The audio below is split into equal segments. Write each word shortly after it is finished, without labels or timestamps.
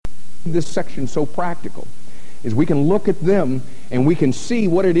this section so practical is we can look at them and we can see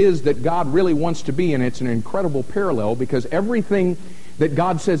what it is that God really wants to be, and it's an incredible parallel because everything that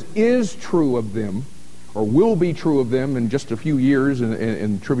God says is true of them or will be true of them in just a few years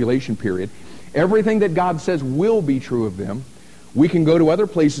in the tribulation period, everything that God says will be true of them, we can go to other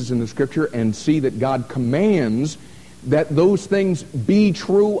places in the Scripture and see that God commands that those things be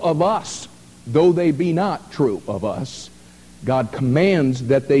true of us, though they be not true of us. God commands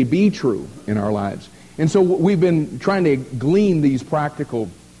that they be true in our lives. And so we've been trying to glean these practical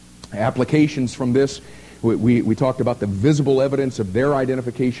applications from this. We talked about the visible evidence of their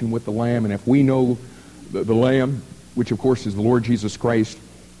identification with the Lamb, and if we know the Lamb, which of course is the Lord Jesus Christ,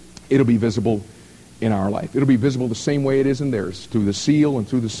 it'll be visible in our life. It'll be visible the same way it is in theirs, through the seal and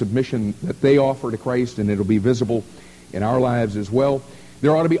through the submission that they offer to Christ, and it'll be visible in our lives as well.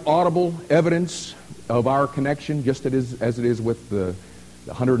 There ought to be audible evidence of our connection, just as it is with the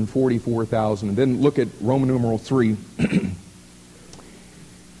 144,000. And then look at Roman numeral 3.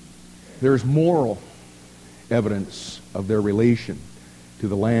 There's moral evidence of their relation to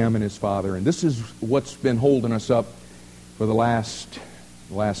the Lamb and His Father. And this is what's been holding us up for the last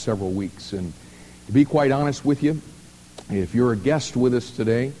several weeks. And to be quite honest with you, if you're a guest with us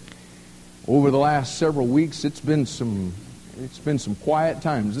today, over the last several weeks, it's been some quiet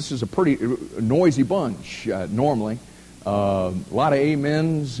times. This is a pretty noisy bunch normally. A lot of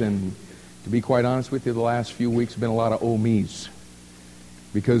amens, and to be quite honest with you, the last few weeks have been a lot of oh me's,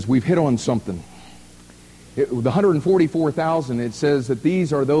 because we've hit on something. The 144,000, it says that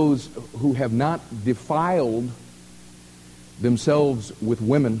these are those who have not defiled themselves with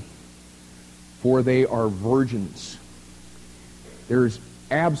women, for they are virgins. There's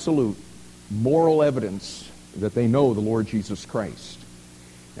absolute moral evidence that they know the Lord Jesus Christ.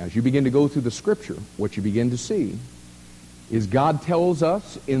 Now, as you begin to go through the Scripture, what you begin to see is God tells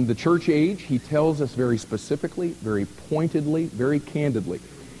us in the church age, He tells us very specifically, very pointedly, very candidly,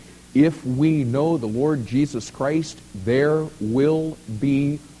 if we know the Lord Jesus Christ, there will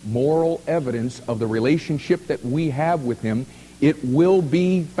be moral evidence of the relationship that we have with Him. It will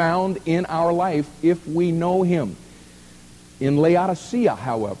be found in our life if we know Him. In Laodicea,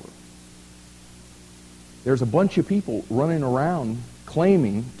 however, there's a bunch of people running around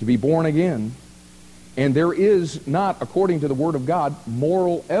claiming to be born again, and there is not, according to the Word of God,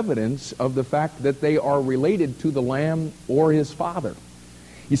 moral evidence of the fact that they are related to the Lamb or His Father.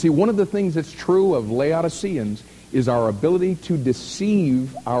 You see, one of the things that's true of Laodiceans is our ability to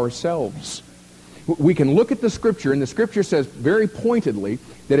deceive ourselves. We can look at the Scripture, and the Scripture says very pointedly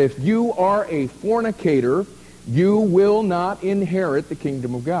that if you are a fornicator, you will not inherit the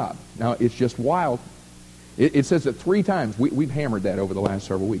kingdom of God. Now, it's just wild. It says it 3 times. We've hammered that over the last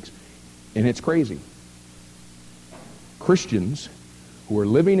several weeks. And it's crazy. Christians who are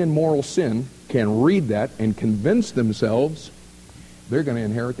living in moral sin can read that and convince themselves they're going to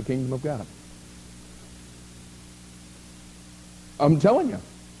inherit the kingdom of God. I'm telling you,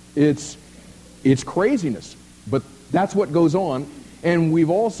 it's craziness. But that's what goes on. And we've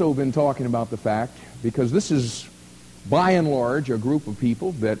also been talking about the fact, because this is, by and large, a group of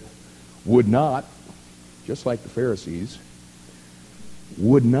people that would not, just like the Pharisees,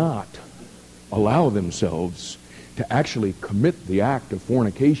 would not allow themselves to actually commit the act of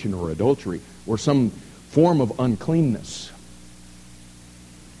fornication or adultery or some form of uncleanness.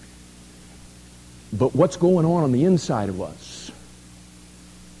 But what's going on the inside of us?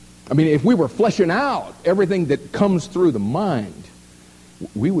 I mean, if we were fleshing out everything that comes through the mind,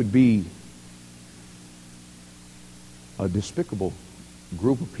 we would be a despicable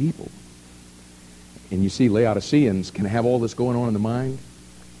group of people. And you see, Laodiceans can have all this going on in the mind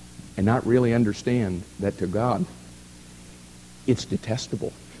and not really understand that to God, it's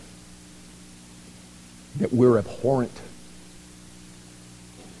detestable, that we're abhorrent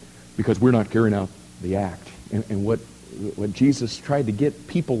because we're not carrying out the act. And what Jesus tried to get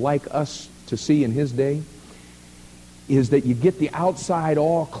people like us to see in His day is that you get the outside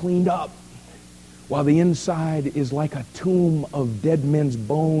all cleaned up, while the inside is like a tomb of dead men's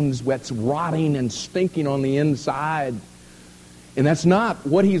bones that's rotting and stinking on the inside. And that's not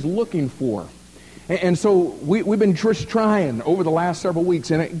what He's looking for. And so we've been just trying over the last several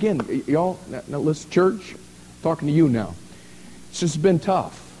weeks. And again, y'all, now listen, church, I'm talking to you now. It's just been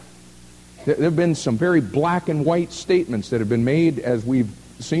tough. There have been some very black and white statements that have been made as we've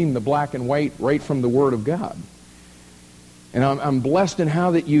seen the black and white right from the Word of God. And I'm blessed in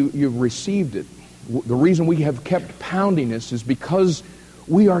how that you've received it. The reason we have kept pounding this is because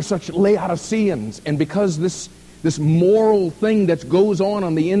we are such Laodiceans, and because this moral thing that goes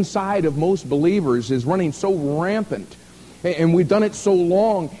on the inside of most believers is running so rampant. And we've done it so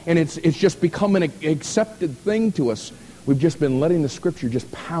long, and it's just become an accepted thing to us. We've just been letting the Scripture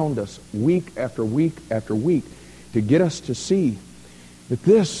just pound us week after week after week to get us to see that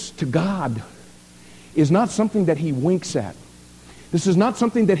this, to God, is not something that He winks at. This is not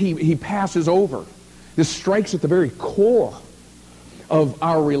something that He passes over. This strikes at the very core of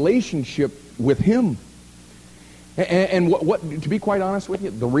our relationship with Him. And what, to be quite honest with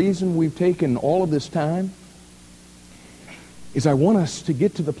you, the reason we've taken all of this time is I want us to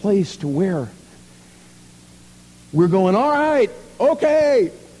get to the place to where we're going, all right,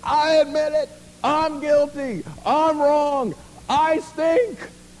 okay, I admit it, I'm guilty, I'm wrong, I stink,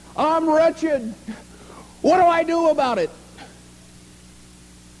 I'm wretched. What do I do about it?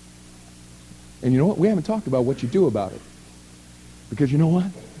 And you know what? We haven't talked about what you do about it. Because you know what?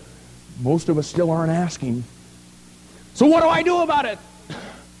 Most of us still aren't asking, so what do I do about it?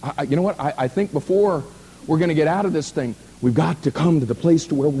 You know what? I think before we're going to get out of this thing, we've got to come to the place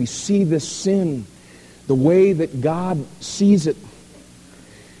to where we see this sin the way that God sees it.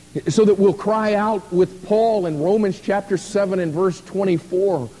 So that we'll cry out with Paul in Romans chapter 7 and verse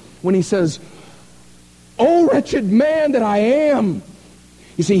 24 when he says, "O wretched man that I am."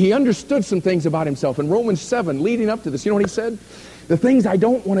 You see, he understood some things about himself. In Romans 7, leading up to this, you know what he said? The things I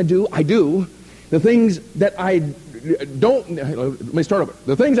don't want to do, I do. The things that I don't, let me start over.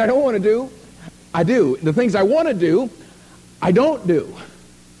 The things I don't want to do, I do. The things I want to do, I don't do.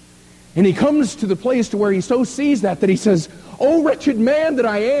 And he comes to the place to where he so sees that he says, "O wretched man that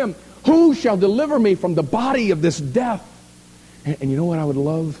I am, who shall deliver me from the body of this death?" And you know what I would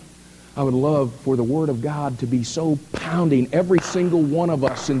love? I would love for the Word of God to be so pounding every single one of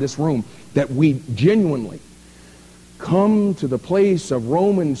us in this room that we genuinely come to the place of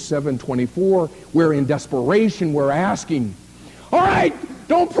Romans 7:24 where in desperation we're asking, all right,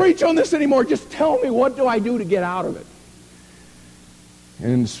 don't preach on this anymore. Just tell me, what do I do to get out of it?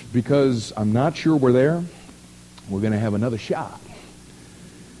 And it's because I'm not sure we're there, we're going to have another shot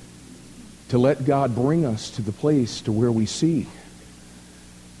to let God bring us to the place to where we see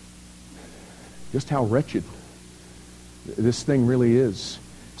just how wretched this thing really is.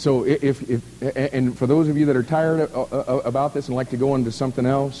 So and for those of you that are tired about this and like to go on to something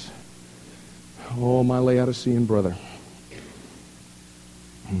else, oh, my Laodicean brother,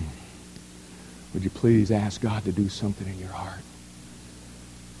 would you please ask God to do something in your heart?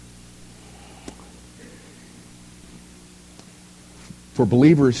 For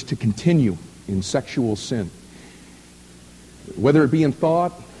believers to continue in sexual sin, whether it be in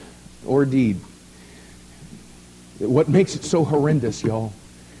thought or deed. What makes it so horrendous, y'all?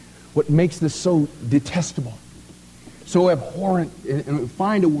 What makes this so detestable, so abhorrent? And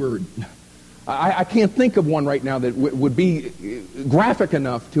find a word. I can't think of one right now that would be graphic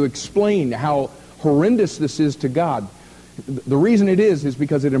enough to explain how horrendous this is to God. The reason it is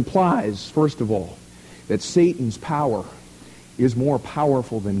because it implies, first of all, that Satan's power is more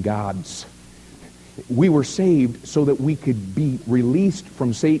powerful than God's. We were saved so that we could be released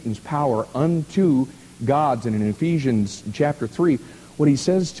from Satan's power unto God's. And in Ephesians chapter 3, what he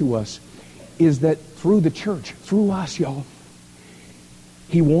says to us is that through the church, through us, y'all,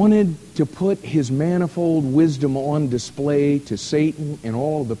 he wanted to put his manifold wisdom on display to Satan and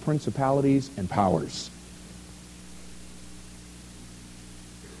all of the principalities and powers.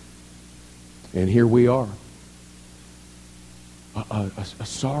 And here we are. A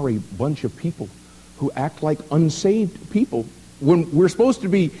sorry bunch of people who act like unsaved people when we're supposed to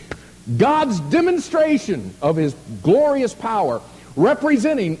be God's demonstration of his glorious power,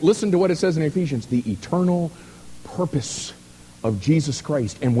 representing, listen to what it says in Ephesians, the eternal purpose of Jesus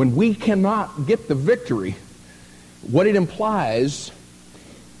Christ. And when we cannot get the victory, what it implies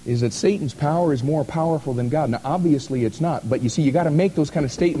is that Satan's power is more powerful than God. Now, obviously it's not, but you see, you got to make those kind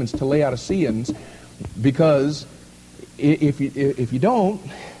of statements to Laodiceans, because if you don't,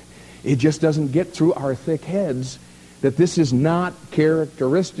 it just doesn't get through our thick heads that this is not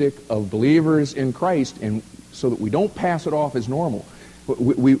characteristic of believers in Christ, and so that we don't pass it off as normal.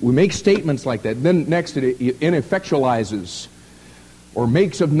 We make statements like that. Then next it ineffectualizes or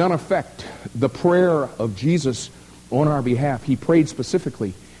makes of none effect the prayer of Jesus on our behalf. He prayed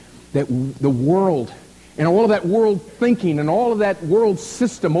specifically that the world and all of that world thinking and all of that world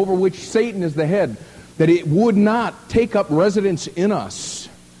system over which Satan is the head, that it would not take up residence in us.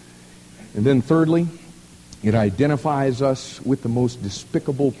 And then thirdly, it identifies us with the most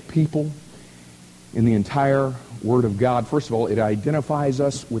despicable people in the entire Word of God. First of all, it identifies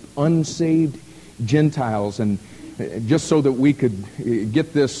us with unsaved Gentiles. And just so that we could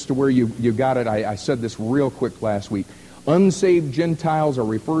get this to where you got it, I said this real quick last week. Unsaved Gentiles are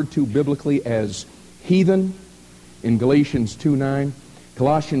referred to biblically as heathen in Galatians 2:9.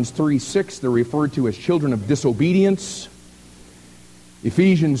 Colossians 3:6, they're referred to as children of disobedience.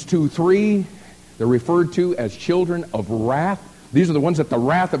 Ephesians 2:3, they're referred to as children of wrath. These are the ones that the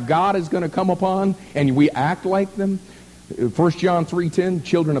wrath of God is going to come upon, and we act like them. 1 John 3:10,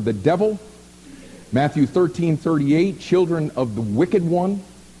 children of the devil. Matthew 13:38, children of the wicked one.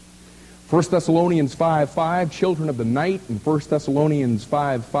 1 Thessalonians 5:5, children of the night. And 1 Thessalonians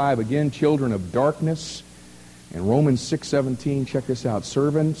 5:5 again, children of darkness. And Romans 6:17, check this out,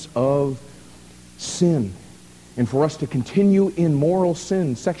 servants of sin. And for us to continue in moral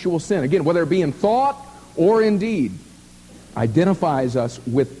sin, sexual sin, again, whether it be in thought or in deed, identifies us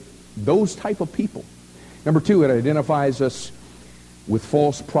with those type of people. Number two, it identifies us with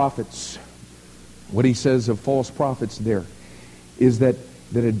false prophets. What he says of false prophets there is that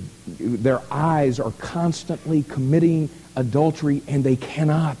their eyes are constantly committing adultery and they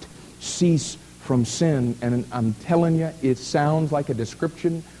cannot cease from sin. And I'm telling you, it sounds like a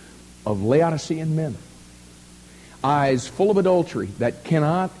description of Laodicean men. Eyes full of adultery that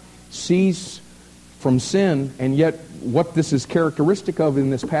cannot cease from sin, and yet what this is characteristic of in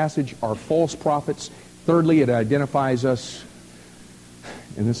this passage are false prophets. Thirdly, it identifies us,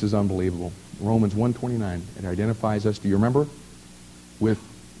 and this is unbelievable, Romans 1:29, it identifies us, do you remember? With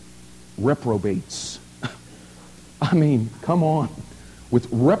reprobates. I mean, come on. With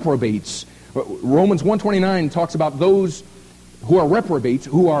reprobates. Romans 1:29 talks about those who are reprobates,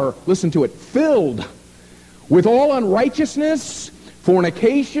 who are, listen to it, filled with all unrighteousness,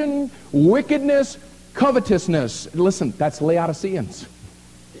 fornication, wickedness, covetousness. Listen, that's Laodiceans.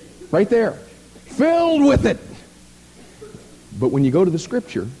 Right there. Filled with it. But when you go to the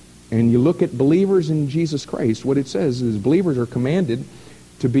Scripture and you look at believers in Jesus Christ, what it says is believers are commanded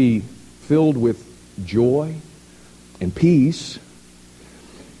to be filled with joy and peace.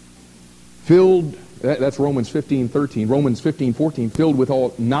 Filled, that's Romans 15:13. Romans 15:14, filled with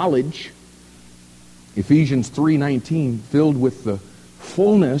all knowledge. Ephesians 3:19, filled with the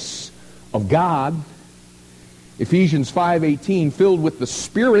fullness of God. Ephesians 5:18, filled with the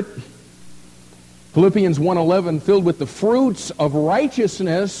Spirit. Philippians 1:11, filled with the fruits of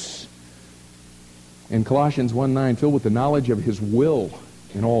righteousness. And Colossians 1:9, filled with the knowledge of His will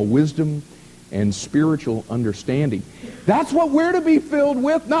in all wisdom and spiritual understanding. That's what we're to be filled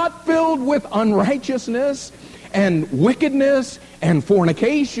with, not filled with unrighteousness and wickedness and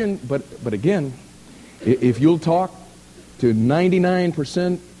fornication. But again, if you'll talk to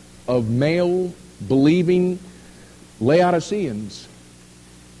 99% of male believing Laodiceans,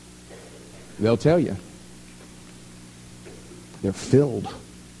 they'll tell you they're filled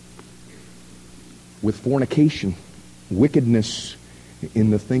with fornication, wickedness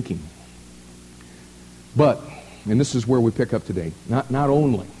in the thinking. But, and this is where we pick up today, not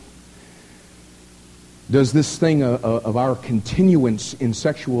only does this thing of our continuance in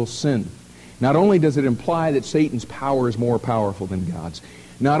sexual sin, not only does it imply that Satan's power is more powerful than God's,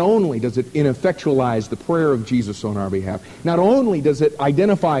 not only does it ineffectualize the prayer of Jesus on our behalf, not only does it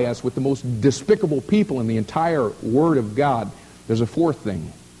identify us with the most despicable people in the entire Word of God, there's a fourth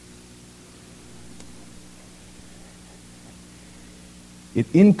thing. It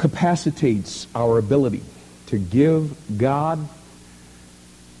incapacitates our ability to give God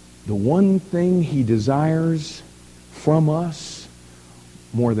the one thing He desires from us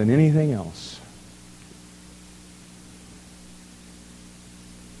more than anything else.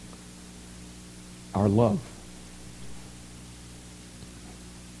 Our love.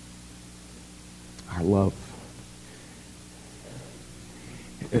 Our love.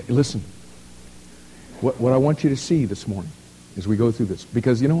 Listen, what I want you to see this morning as we go through this,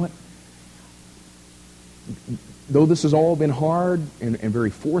 because you know what? Though this has all been hard and very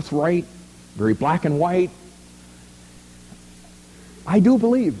forthright, very black and white, I do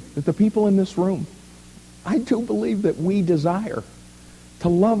believe that the people in this room, I do believe that we desire to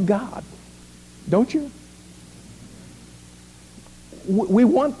love God. Don't you? We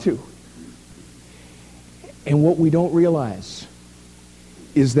want to. And what we don't realize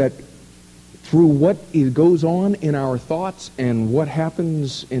is that through what goes on in our thoughts and what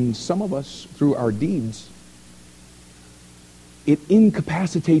happens in some of us through our deeds, it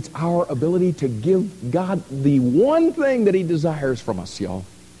incapacitates our ability to give God the one thing that He desires from us, y'all.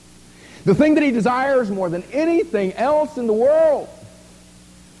 The thing that He desires more than anything else in the world.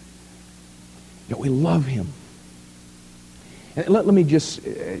 That we love Him. And let me just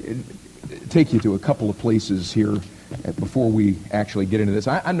take you to a couple of places here before we actually get into this.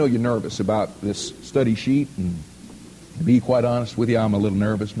 I know you're nervous about this study sheet, and to be quite honest with you, I'm a little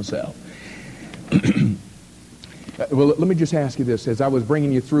nervous myself. Well, let me just ask you this. As I was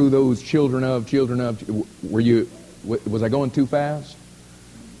bringing you through those children of, were you Was I going too fast?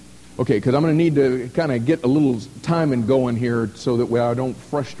 Okay, because I'm going to need to kind of get a little timing going here so that I don't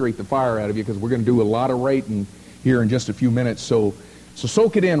frustrate the fire out of you, because we're going to do a lot of writing here in just a few minutes. So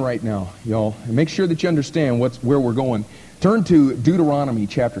soak it in right now, y'all, and make sure that you understand where we're going. Turn to Deuteronomy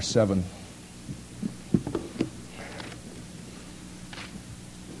chapter 7.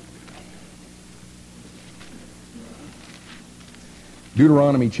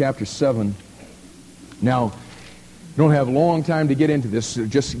 Deuteronomy chapter 7. Now, you don't have a long time to get into this, so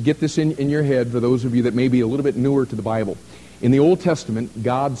just get this in your head for those of you that may be a little bit newer to the Bible. In the Old Testament,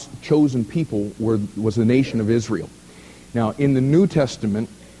 God's chosen people was the nation of Israel. Now, in the New Testament,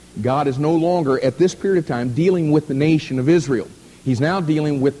 God is no longer, at this period of time, dealing with the nation of Israel. He's now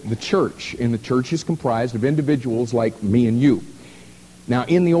dealing with the church, and the church is comprised of individuals like me and you. Now,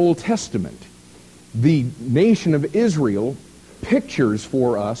 in the Old Testament, the nation of Israel pictures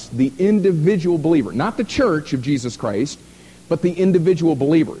for us the individual believer, not the church of Jesus Christ, but the individual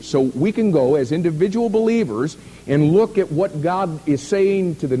believers. So we can go as individual believers and look at what God is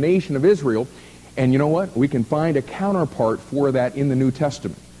saying to the nation of Israel, and you know what? We can find a counterpart for that in the New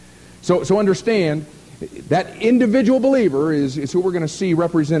Testament. So understand that individual believer is who we're going to see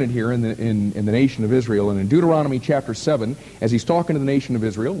represented here in the nation of Israel. And in Deuteronomy chapter 7, as he's talking to the nation of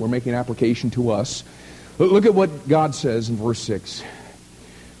Israel, we're making application to us. Look at what God says in verse 6.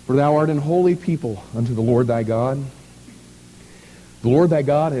 For thou art an holy people unto the Lord thy God. The Lord thy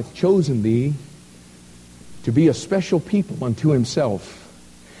God hath chosen thee to be a special people unto himself,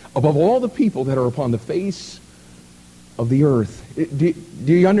 above all the people that are upon the face of the earth.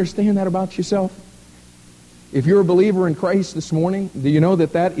 Do you understand that about yourself? If you're a believer in Christ this morning, do you know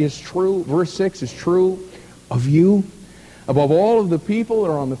that is true? Verse 6 is true of you. Above all of the people that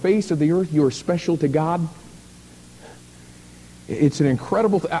are on the face of the earth, you are special to God. It's an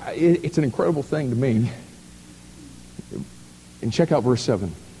incredible thing to me. And check out verse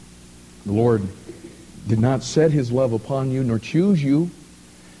 7. The Lord did not set his love upon you, nor choose you,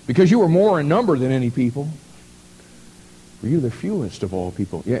 because you were more in number than any people. For you the fewest of all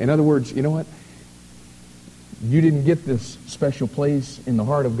people. Yeah, in other words, you know what? You didn't get this special place in the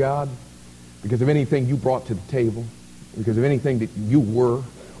heart of God because of anything you brought to the table, because of anything that you were,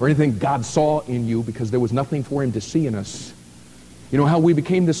 or anything God saw in you, because there was nothing for him to see in us. You know how we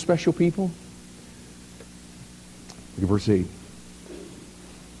became this special people? Look at verse 8.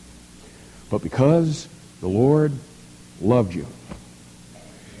 But because the Lord loved you.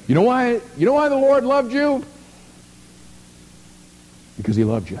 You know why the Lord loved you? Because he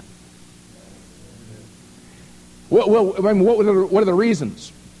loved you. Well, I mean, what are the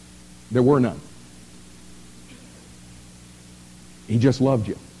reasons? There were none. He just loved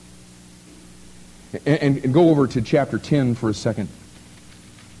you. And go over to chapter 10 for a second.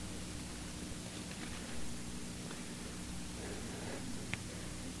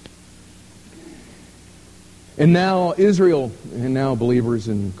 And now Israel, and now believers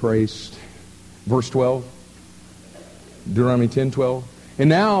in Christ. Verse 12. Deuteronomy 10:12. And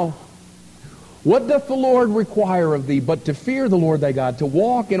now, what doth the Lord require of thee but to fear the Lord thy God, to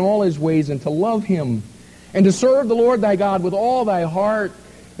walk in all his ways, and to love him, and to serve the Lord thy God with all thy heart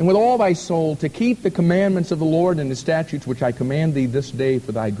and with all thy soul, to keep the commandments of the Lord and his statutes which I command thee this day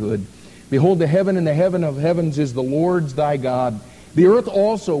for thy good. Behold, the heaven and the heaven of heavens is the Lord's thy God. The earth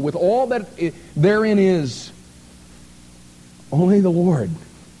also with all that therein is. Only the Lord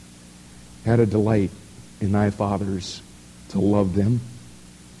had a delight in thy fathers to love them.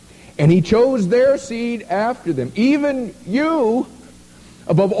 And he chose their seed after them, even you,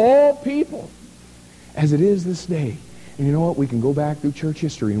 above all people, as it is this day. And you know what? We can go back through church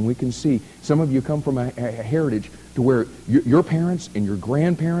history and we can see some of you come from a heritage to where your parents and your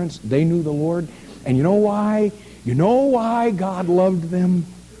grandparents, they knew the Lord. And you know why? You know why God loved them?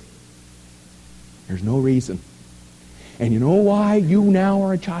 There's no reason. And you know why you now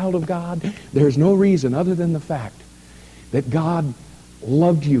are a child of God? There's no reason other than the fact that God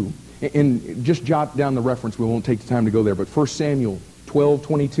loved you. And just jot down the reference. We won't take the time to go there. But 1 Samuel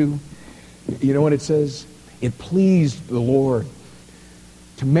 12:22. You know what it says? It pleased the Lord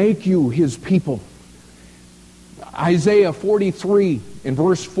to make you his people. Isaiah 43 in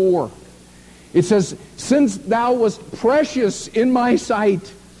verse 4. It says, since thou wast precious in my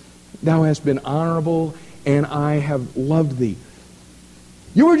sight, thou hast been honorable, and I have loved thee.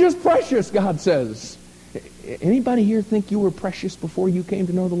 You were just precious, God says. Anybody here think you were precious before you came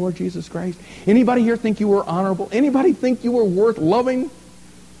to know the Lord Jesus Christ? Anybody here think you were honorable? Anybody think you were worth loving?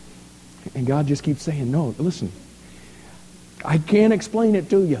 And God just keeps saying, no, listen, I can't explain it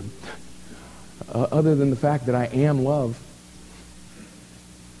to you other than the fact that I am love.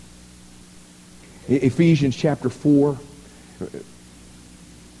 Ephesians chapter 4.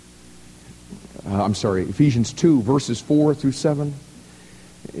 Ephesians 2, verses 4 through 7.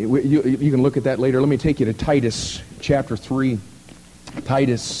 You can look at that later. Let me take you to Titus chapter 3.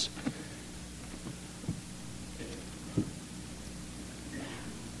 Titus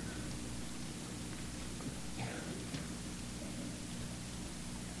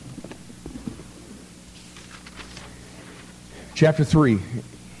chapter 3.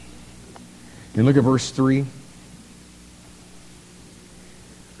 And look at verse 3.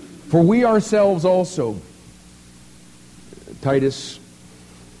 For we ourselves also, Titus,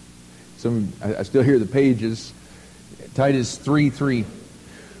 I still hear the pages, Titus 3:3.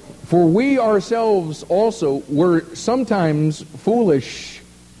 For we ourselves also were sometimes foolish,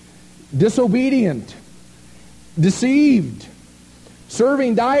 disobedient, deceived,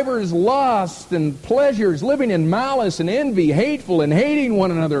 serving divers lusts and pleasures, living in malice and envy, hateful and hating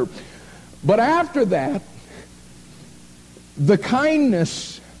one another. But after that, the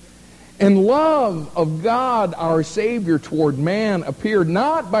kindness and love of God our Savior toward man appeared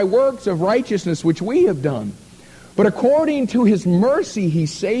not by works of righteousness which we have done, but according to His mercy He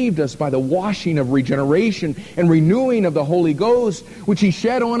saved us by the washing of regeneration and renewing of the Holy Ghost, which He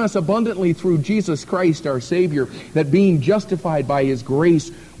shed on us abundantly through Jesus Christ our Savior, that being justified by His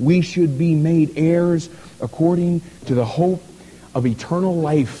grace, we should be made heirs according to the hope of eternal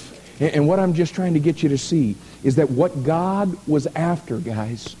life. And what I'm just trying to get you to see is that what God was after,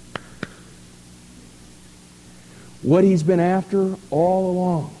 guys, what He's been after all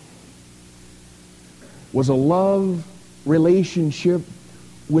along, was a love relationship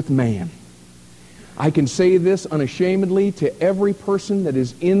with man. I can say this unashamedly to every person that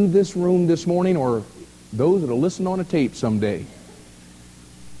is in this room this morning, or those that will listen on a tape someday.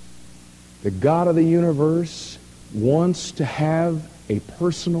 The God of the universe wants to have a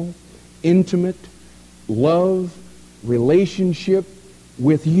personal, intimate, love relationship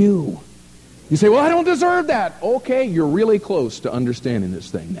with you. You say, well, I don't deserve that. Okay, you're really close to understanding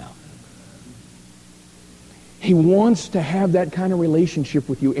this thing now. He wants to have that kind of relationship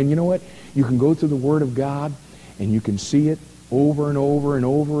with you. And you know what? You can go through the Word of God and you can see it over and over and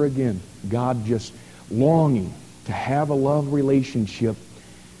over again. God just longing to have a love relationship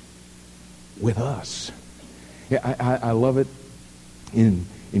with us. Yeah, I love it in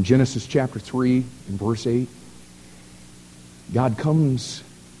Genesis chapter 3 and verse 8. God comes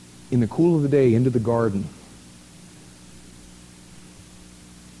in the cool of the day into the garden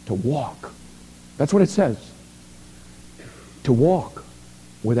to walk. That's what it says. To walk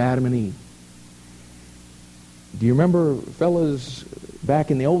with Adam and Eve. Do you remember, fellas,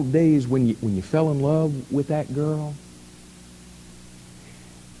 back in the old days when you fell in love with that girl?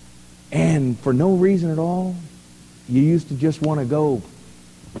 And for no reason at all, you used to just want to go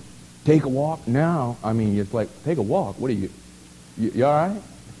take a walk. Now, I mean, it's like, take a walk. What are you all right?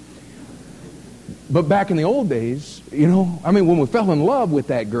 But back in the old days, when we fell in love with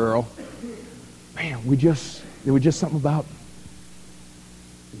that girl, man, there was just something about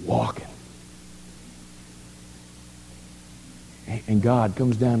walking. And God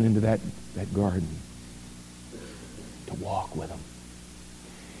comes down into that garden to walk with him.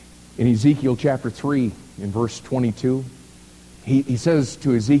 In Ezekiel chapter 3, in verse 22, he says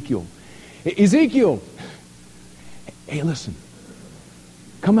to Ezekiel, Ezekiel, hey, listen,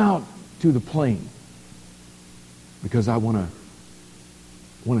 come out to the plain because I want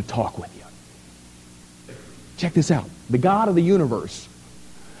to talk with you. Check this out. The God of the universe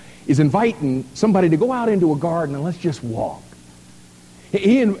is inviting somebody to go out into a garden and let's just walk.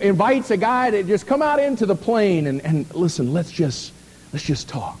 He invites a guy to just come out into the plain and listen, let's just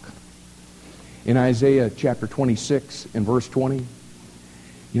talk. In Isaiah chapter 26 and verse 20, you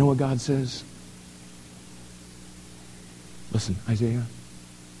know what God says? Listen, Isaiah,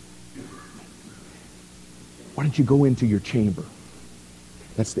 why don't you go into your chamber?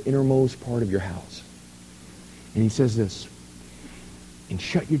 That's the innermost part of your house. And he says this, and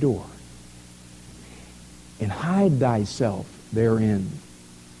shut your door, and hide thyself therein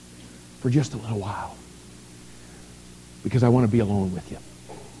for just a little while, because I want to be alone with you.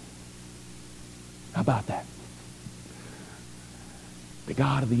 How about that? The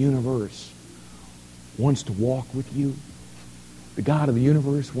God of the universe wants to walk with you. The God of the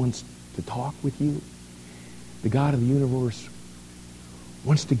universe wants to talk with you. The God of the universe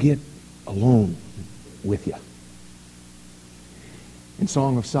wants to get alone with you. In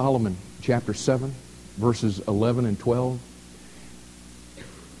Song of Solomon, chapter 7, verses 11 and 12,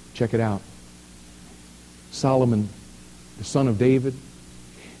 check it out. Solomon, the son of David,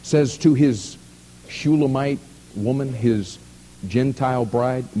 says to his Shulamite woman, his Gentile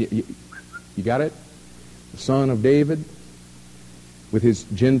bride, you got it? the son of David, with his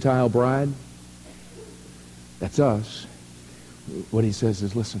Gentile bride. That's us. What he says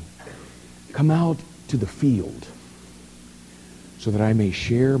is, listen, come out to the field so that I may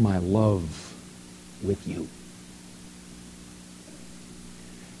share my love with you.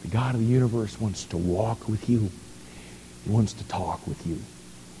 The God of the universe wants to walk with you. He wants to talk with you.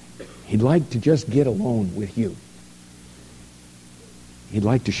 He'd like to just get alone with you. He'd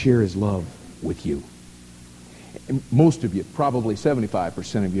like to share his love with you. And most of you, probably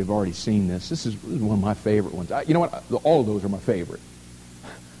 75% of you, have already seen this. This is one of my favorite ones. You know what? All of those are my favorite.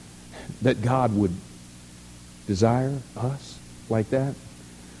 That God would desire us like that.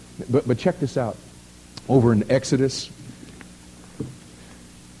 But check this out. Over in Exodus,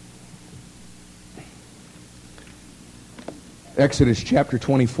 Exodus chapter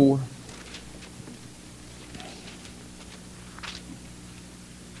 24.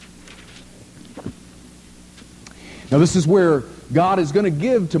 Now this is where God is going to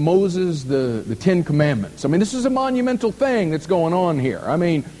give to Moses the Ten Commandments. I mean, this is a monumental thing that's going on here. I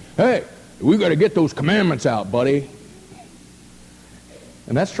mean, hey, we've got to get those commandments out, buddy.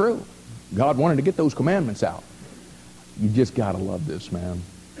 And that's true. God wanted to get those commandments out. You just got to love this, man.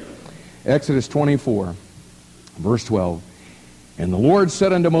 Exodus 24, verse 12. And the Lord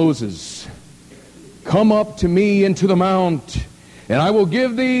said unto Moses, come up to me into the mount, and I will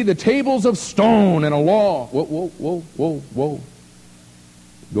give thee the tables of stone and a law. Whoa.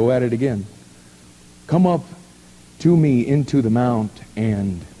 Go at it again. Come up to me into the mount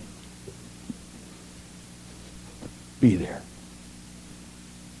and be there.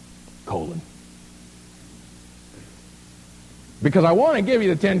 Because I want to give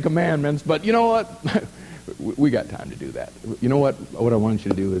you the Ten Commandments, but you know what? We got time to do that. You know what? What I want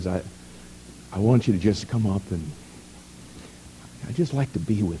you to do is I want you to just come up, and I just like to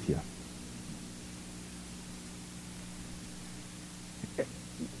be with you.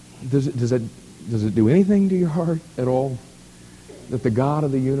 Does it do anything to your heart at all that the God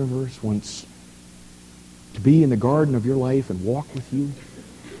of the universe wants to be in the garden of your life and walk with you?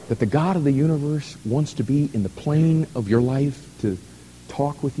 That the God of the universe wants to be in the plane of your life to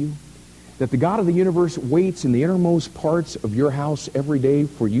talk with you? That the God of the universe waits in the innermost parts of your house every day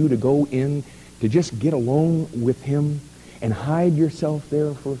for you to go in to just get alone with him and hide yourself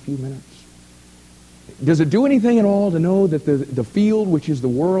there for a few minutes? Does it do anything at all to know that the field, which is the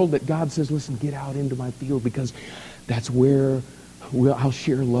world, that God says, listen, get out into my field, because that's where I'll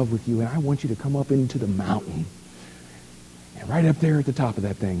share love with you, and I want you to come up into the mountain. And right up there at the top of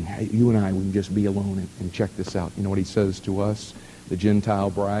that thing, you and I, we can just be alone and check this out. You know what he says to us, the Gentile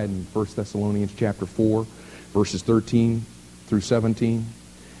bride, in 1 Thessalonians chapter 4, verses 13 through 17?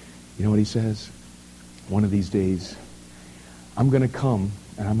 You know what he says? One of these days, I'm going to come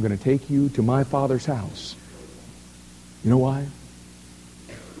and I'm going to take you to my Father's house. You know why?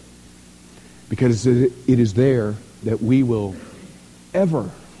 Because it is there that we will ever,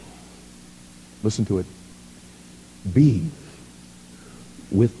 listen to it, be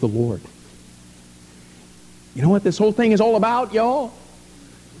with the Lord. You know what this whole thing is all about, y'all?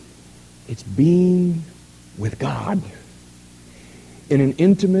 It's being with God in an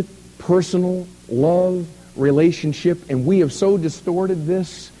intimate, personal, love relationship. And we have so distorted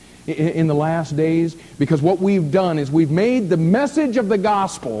this in the last days, because what we've done is we've made the message of the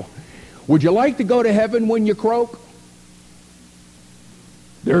gospel, would you like to go to heaven when you croak?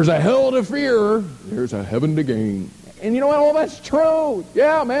 There's a hell to fear, there's a heaven to gain. And you know what? All that's true.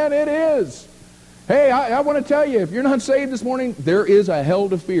 Yeah, man, it is. Hey, I want to tell you, if you're not saved this morning, there is a hell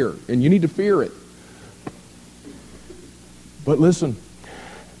to fear, and you need to fear it. But listen,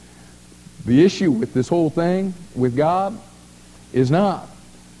 the issue with this whole thing with God is not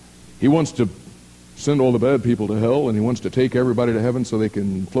he wants to send all the bad people to hell, and he wants to take everybody to heaven so they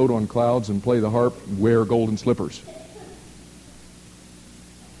can float on clouds and play the harp, wear golden slippers.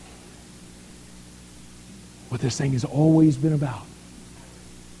 What this thing has always been about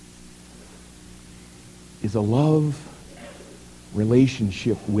is a love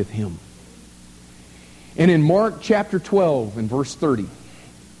relationship with him. And in Mark chapter 12 and verse 30,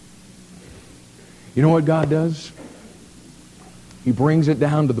 you know what God does? He brings it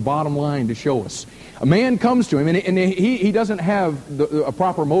down to the bottom line to show us. A man comes to him, and he doesn't have a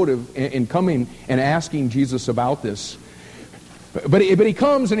proper motive in coming and asking Jesus about this. But he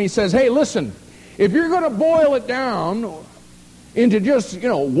comes and he says, hey, listen, if you're going to boil it down into just,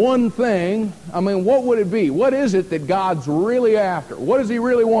 one thing, I mean, what would it be? What is it that God's really after? What does he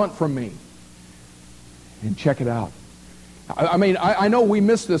really want from me? And check it out. I mean, I know we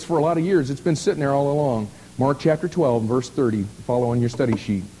missed this for a lot of years. It's been sitting there all along. Mark chapter 12, verse 30. Follow on your study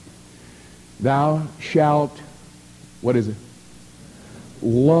sheet. Thou shalt, what is it?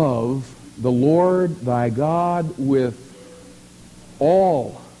 Love the Lord thy God with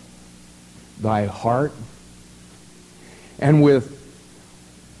all thy heart and with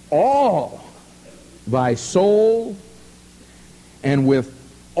all thy soul and with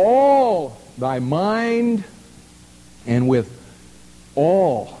all thy mind and with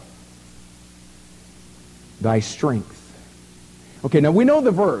all thy strength. Okay, now we know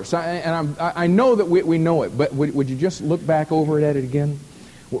the verse, and I know that we know it, but would you just look back over at it again?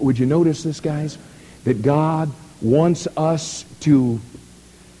 Would you notice this, guys? That God wants us to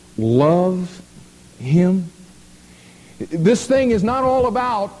love Him. This thing is not all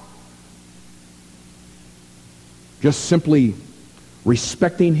about just simply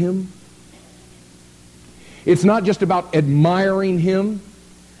respecting Him. It's not just about admiring Him.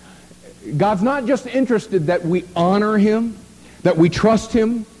 God's not just interested that we honor Him, that we trust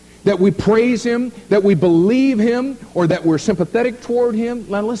Him, that we praise Him, that we believe Him, or that we're sympathetic toward Him.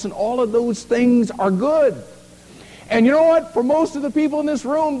 Now listen, all of those things are good. And you know what? For most of the people in this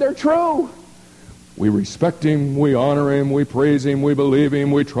room, they're true. We respect Him, we honor Him, we praise Him, we believe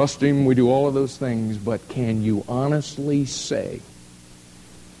Him, we trust Him, we do all of those things. But can you honestly say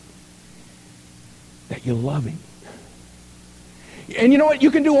that you love Him? And you know what?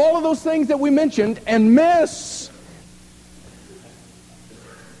 You can do all of those things that we mentioned and miss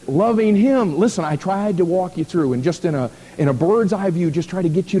loving Him. Listen, I tried to walk you through, and just in a bird's eye view, just try to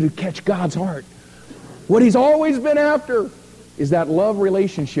get you to catch God's heart. What He's always been after is that love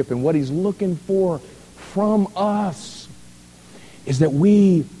relationship, and what He's looking for from us is that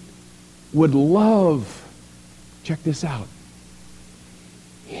we would love, check this out,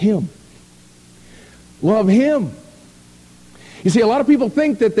 Him. Love Him. You see, a lot of people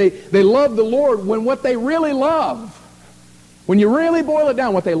think that they love the Lord when what they really love, when you really boil it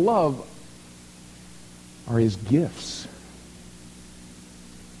down, what they love are His gifts.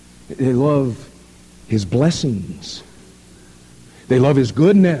 They love His blessings. They love His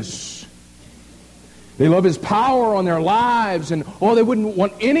goodness. They love His power on their lives. And, they wouldn't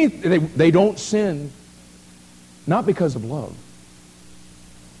want anything. They don't sin. Not because of love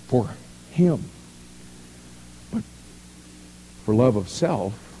for Him, but for love of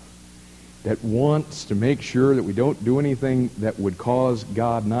self, that wants to make sure that we don't do anything that would cause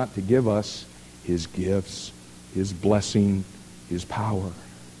God not to give us His gifts, His blessing, His power.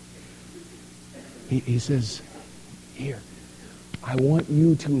 He says, here, I want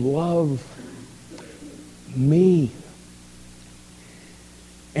you to love me.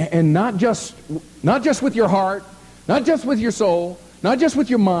 And not just with your heart, not just with your soul, not just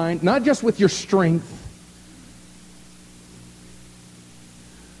with your mind, not just with your strength,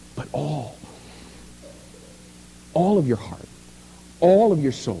 but all of your heart, all of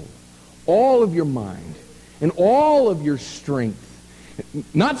your soul, all of your mind, and all of your strength.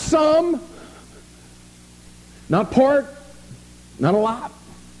 Not some, not part, not a lot,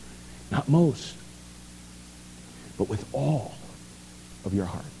 not most, but with all of your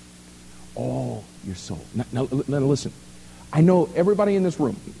heart, all your soul. Now listen, I know everybody in this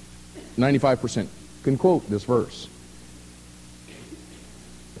room, 95%, can quote this verse.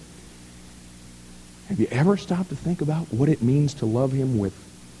 Have you ever stopped to think about what it means to love Him with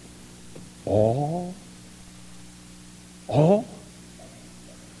all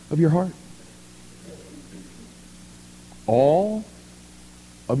of your heart? All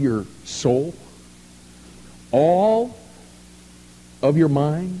of your soul? All of your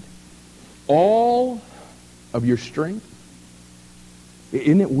mind? All of your strength?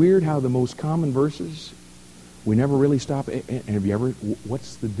 Isn't it weird how the most common verses, we never really stop? And have you ever,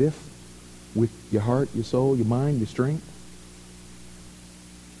 what's the diff with your heart, your soul, your mind, your strength?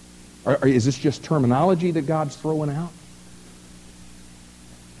 Or is this just terminology that God's throwing out?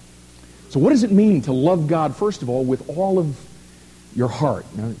 So what does it mean to love God, first of all, with all of your heart?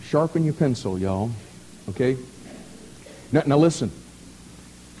 Now, sharpen your pencil, y'all. Okay? Now listen.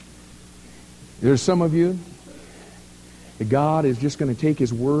 There's some of you that God is just going to take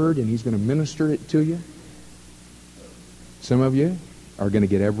His word and He's going to minister it to you. Some of you are going to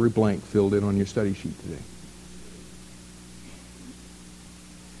get every blank filled in on your study sheet today.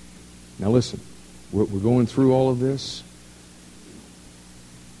 Now listen, we're going through all of this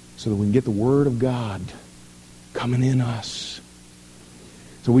so that we can get the Word of God coming in us.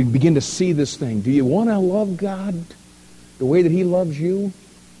 So we begin to see this thing. Do you want to love God the way that He loves you?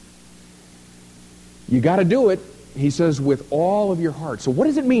 You got to do it, He says, with all of your heart. So what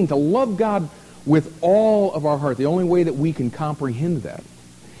does it mean to love God with all of our heart? The only way that we can comprehend that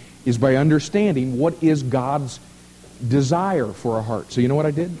is by understanding what is God's desire for our heart. So you know what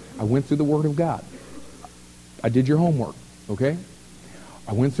I did? I went through the Word of God. I did your homework, okay?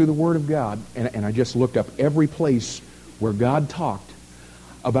 I went through the Word of God, and I just looked up every place where God talked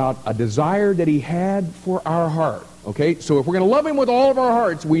about a desire that He had for our heart, okay? So if we're going to love Him with all of our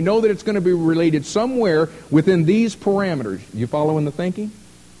hearts, we know that it's going to be related somewhere within these parameters. You following the thinking?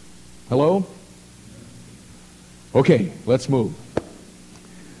 Hello? Okay, let's move.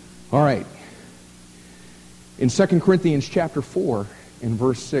 All right. In 2 Corinthians chapter 4, in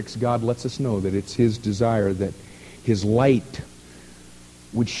verse 6, God lets us know that it's His desire that His light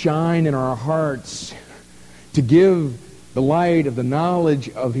would shine in our hearts to give the light of the knowledge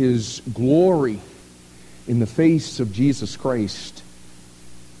of His glory in the face of Jesus Christ.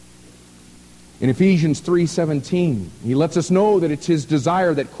 In Ephesians 3:17, He lets us know that it's His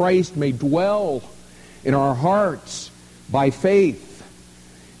desire that Christ may dwell in our hearts by faith.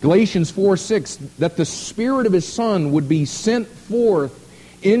 Galatians 4:6, that the Spirit of His Son would be sent forth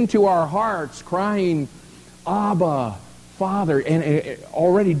into our hearts, crying, Abba, Father. And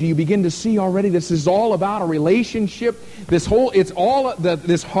already, do you begin to see already? This is all about a relationship. This heart, it's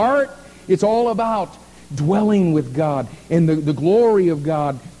all about dwelling with God and the glory of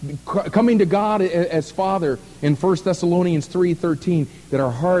God, coming to God as Father. In 1 Thessalonians 3:13, that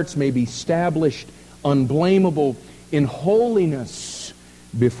our hearts may be established unblameable in holiness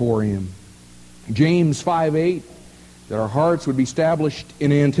before Him. James 5:8, that our hearts would be established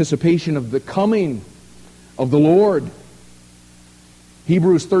in anticipation of the coming of the Lord.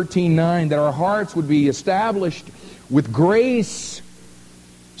 Hebrews 13:9, that our hearts would be established with grace.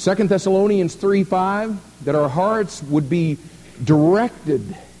 2 Thessalonians 3:5, that our hearts would be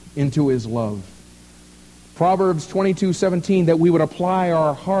directed into His love. Proverbs 22:17, that we would apply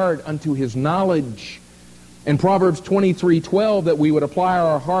our heart unto His knowledge. And Proverbs 23:12, that we would apply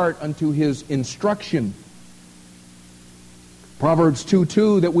our heart unto His instruction. Proverbs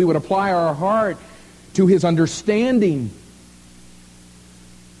 2:2, that we would apply our heart to His understanding.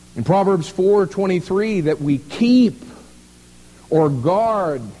 In Proverbs 4:23, that we keep or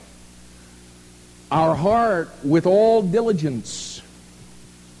guard our heart with all diligence.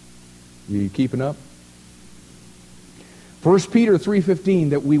 You keeping up? 1 Peter 3:15,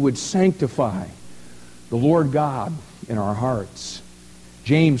 that we would sanctify the Lord God in our hearts.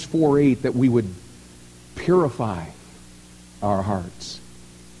 James 4:8, that we would purify our hearts.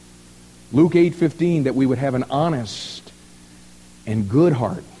 Luke 8:15, that we would have an honest and good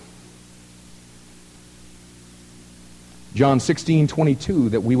heart. John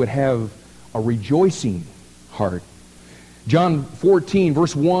 16:22, that we would have a rejoicing heart. John 14,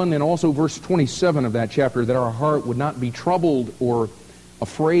 verse 1, and also verse 27 of that chapter, that our heart would not be troubled or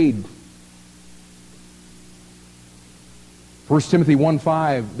afraid. 1 Timothy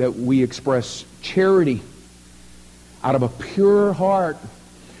 1:5, that we express charity out of a pure heart.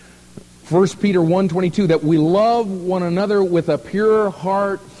 1 Peter 1:22, that we love one another with a pure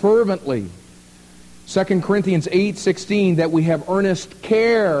heart fervently. 2 Corinthians 8:16, that we have earnest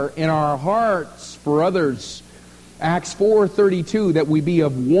care in our hearts for others. Acts 4:32, that we be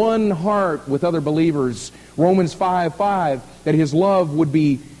of one heart with other believers. Romans 5:5, that His love would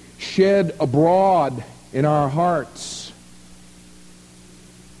be shed abroad in our hearts.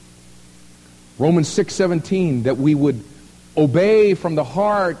 Romans 6:17, that we would obey from the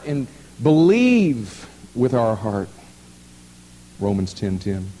heart and believe with our heart. Romans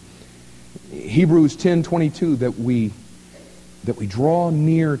 10:10. Hebrews 10:22, that we draw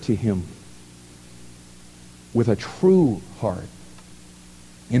near to Him with a true heart,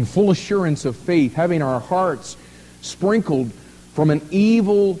 in full assurance of faith, having our hearts sprinkled from an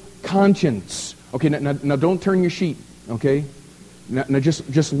evil conscience. Okay, now don't turn your sheet, okay? Now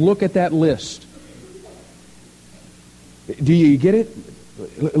just look at that list. Do you get it?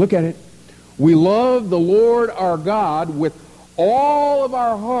 Look at it. We love the Lord our God with all of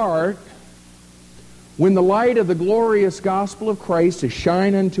our heart, when the light of the glorious gospel of Christ is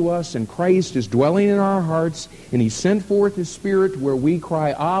shine unto us, and Christ is dwelling in our hearts, and He sent forth His Spirit, where we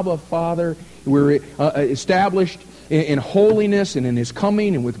cry, Abba, Father. We're established in holiness and in His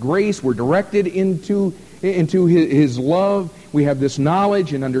coming, and with grace we're directed into His love. We have this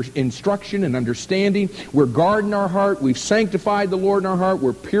knowledge and instruction and understanding. We're guarding our heart. We've sanctified the Lord in our heart.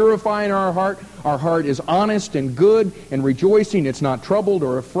 We're purifying our heart. Our heart is honest and good and rejoicing. It's not troubled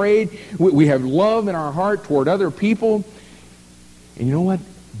or afraid. We have love in our heart toward other people. And you know what?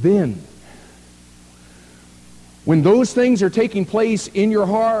 Then, when those things are taking place in your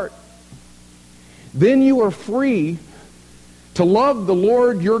heart, then you are free to love the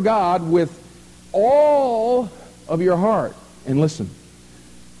Lord your God with all of your heart. And listen,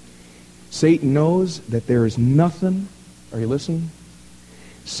 Satan knows that there is nothing, are you listening?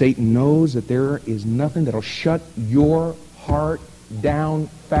 Satan knows that there is nothing that'll shut your heart down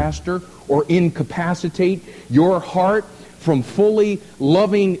faster or incapacitate your heart from fully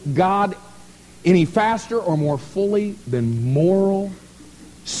loving God any faster or more fully than moral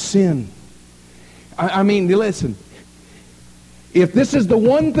sin. I mean, listen, if this is the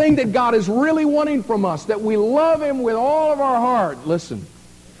one thing that God is really wanting from us, that we love Him with all of our heart, listen,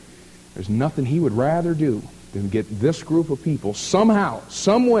 there's nothing He would rather do than get this group of people somehow,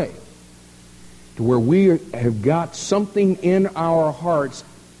 some way, to where we have got something in our hearts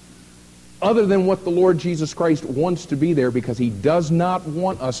other than what the Lord Jesus Christ wants to be there, because He does not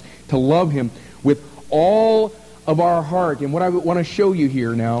want us to love Him with all of our heart. And what I want to show you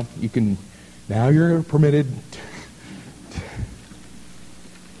here now, now you're permitted.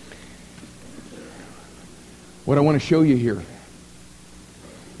 What I want to show you here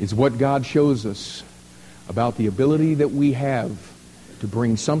is what God shows us about the ability that we have to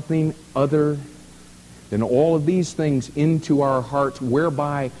bring something other than all of these things into our hearts,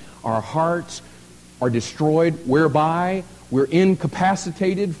 whereby our hearts are destroyed, whereby we're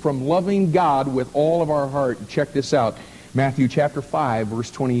incapacitated from loving God with all of our heart. Check this out. Matthew chapter 5,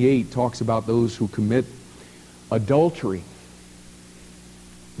 verse 28 talks about those who commit adultery.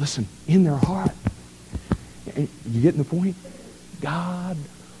 Listen, in their heart. You getting the point? God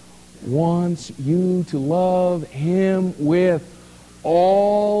wants you to love Him with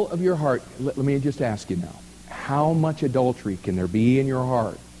all of your heart. Let me just ask you now, how much adultery can there be in your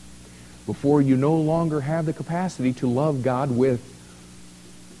heart before you no longer have the capacity to love God with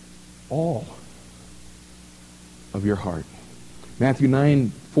all of your heart? Matthew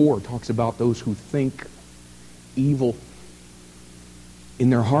 9:4 talks about those who think evil in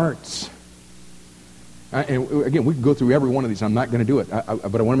their hearts. And again, we can go through every one of these. I'm not going to do it. But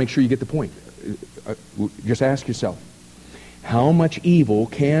I want to make sure you get the point. Just ask yourself, how much evil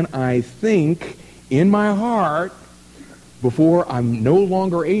can I think in my heart before I'm no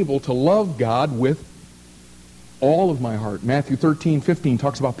longer able to love God with all of my heart? Matthew 13:15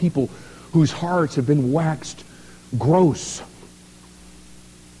 talks about people whose hearts have been waxed gross.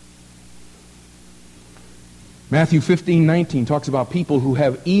 Matthew 15:19 talks about people who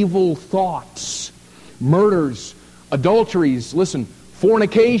have evil thoughts, murders, adulteries, listen,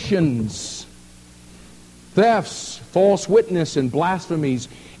 fornications, thefts, false witness, and blasphemies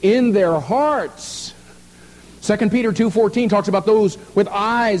in their hearts. 2 Peter 2:14 talks about those with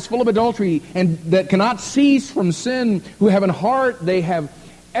eyes full of adultery and that cannot cease from sin, who have a heart they have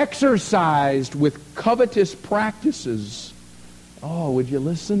exercised with covetous practices. Oh, would you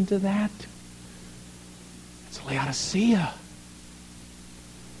listen to that? It's Laodicea.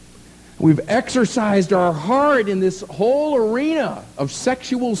 We've exercised our heart in this whole arena of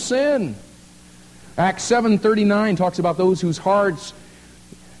sexual sin. Acts 7:39 talks about those whose hearts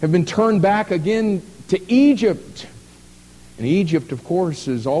have been turned back again to Egypt. And Egypt, of course,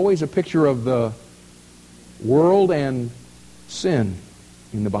 is always a picture of the world and sin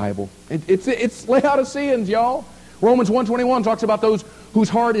in the Bible. It's Laodiceans, y'all. Romans 1:21 talks about those whose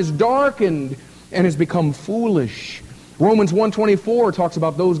heart is darkened and has become foolish. Romans 1:24 talks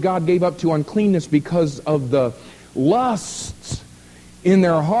about those God gave up to uncleanness because of the lusts in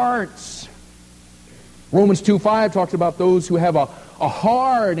their hearts. Romans 2:5 talks about those who have a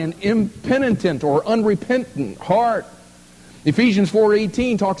hard and impenitent or unrepentant heart. Ephesians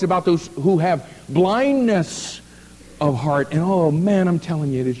 4:18 talks about those who have blindness of heart. And oh man, I'm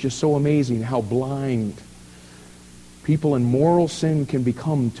telling you, it is just so amazing how blind people in moral sin can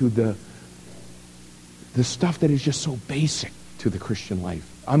become to the stuff that is just so basic to the Christian life.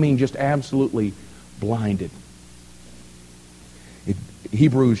 I mean, just absolutely blinded.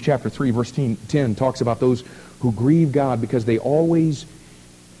 Hebrews chapter 3, verse 10 talks about those who grieve God because they always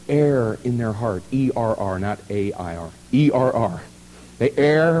err in their heart. E-R-R, not A-I-R. E-R-R. They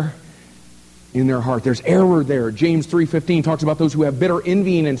err in their heart. There's error there. James 3:15 talks about those who have bitter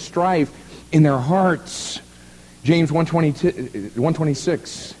envying and strife in their hearts. James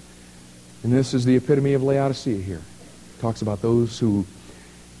 1:26. And this is the epitome of Laodicea here. It talks about those who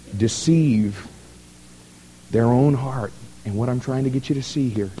deceive their own heart. And what I'm trying to get you to see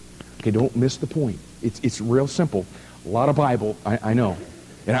here, okay, don't miss the point. It's real simple. A lot of Bible, I know.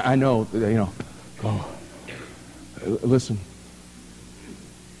 And I know, listen.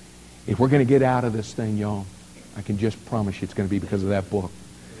 If we're going to get out of this thing, y'all, I can just promise you it's going to be because of that book.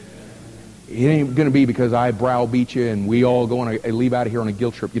 It ain't going to be because I browbeat you and we all go on leave out of here on a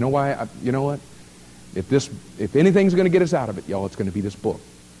guilt trip. You know why? You know what? If anything's going to get us out of it, y'all, it's going to be this book.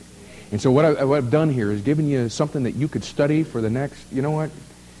 And so what I've done here is given you something that you could study for the next, you know what?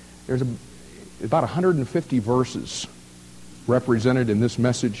 There's about 150 verses represented in this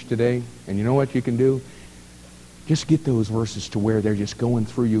message today. And you know what you can do? Just get those verses to where they're just going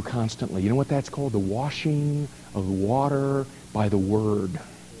through you constantly. You know what that's called? The washing of the water by the Word.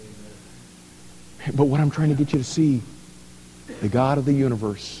 But what I'm trying to get you to see, the God of the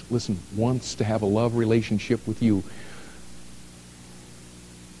universe, listen, wants to have a love relationship with you.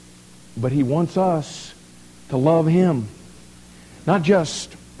 But He wants us to love Him, not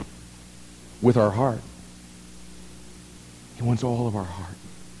just with our heart. He wants all of our heart.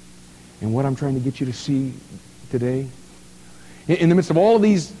 And what I'm trying to get you to see today, in the midst of all of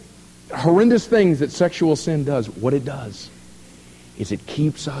these horrendous things that sexual sin does, what it does is it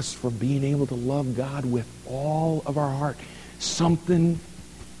keeps us from being able to love God with all of our heart. Something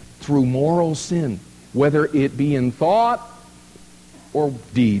through moral sin, whether it be in thought or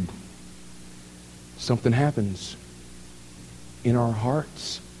deed, something happens in our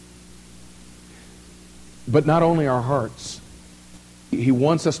hearts. But not only our hearts. He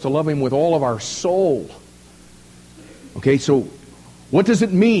wants us to love Him with all of our soul. Okay, so what does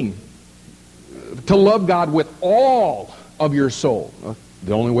it mean to love God with all of your soul?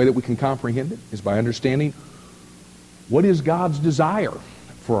 The only way that we can comprehend it is by understanding what is God's desire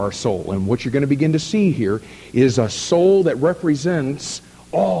for our soul. And what you're going to begin to see here is a soul that represents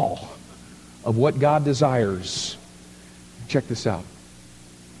all of what God desires. Check this out.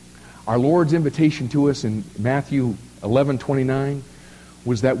 Our Lord's invitation to us in Matthew 11:29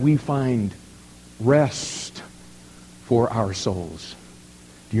 was that we find rest for our souls.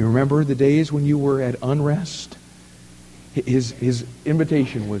 Do you remember the days when you were at unrest? His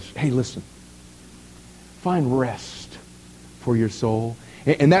invitation was, hey, listen, find rest for your soul.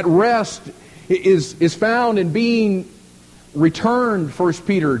 And that rest is found in being returned. 1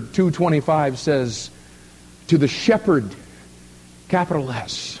 Peter 2:25 says, to the shepherd, capital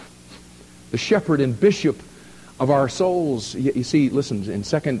S, the shepherd and bishop of our souls. You see, listen, in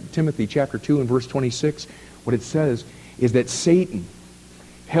 2 Timothy chapter 2 and verse 26, what it says is that Satan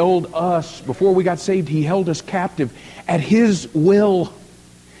held us, before we got saved, he held us captive at his will.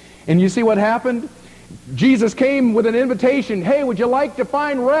 And you see what happened? Jesus came with an invitation. Hey, would you like to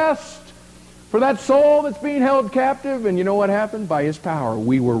find rest for that soul that's being held captive? And you know what happened? By His power,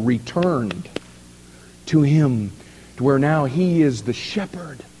 we were returned to Him, to where now He is the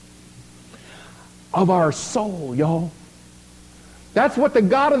shepherd of our soul, y'all. That's what the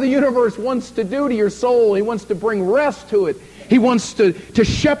God of the universe wants to do to your soul. He wants to bring rest to it. He wants to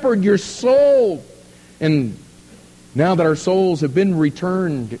shepherd your soul. And now that our souls have been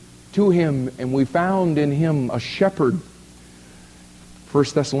returned to Him and we found in Him a shepherd, 1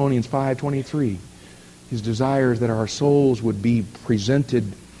 Thessalonians 5:23, His desire is that our souls would be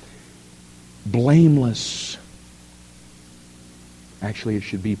presented blameless. Actually, it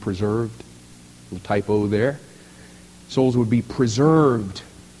should be preserved. A little typo there. Souls would be preserved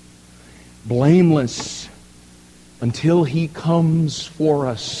blameless until He comes for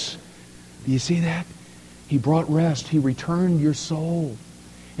us. Do you see that? He brought rest. He returned your soul.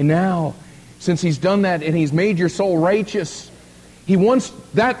 And now, since He's done that and He's made your soul righteous, He wants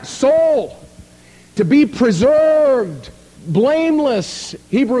that soul to be preserved blameless.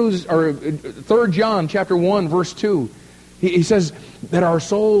 3 John chapter 1 verse 2. He says that our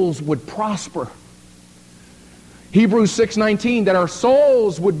souls would prosper. Hebrews 6:19, that our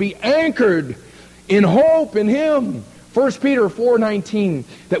souls would be anchored in hope in Him. 1 Peter 4:19,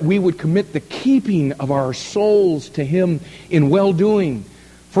 that we would commit the keeping of our souls to Him in well-doing.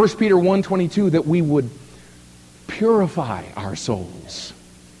 1 Peter 1:22, that we would purify our souls.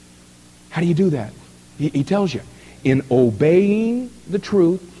 How do you do that? He tells you, in obeying the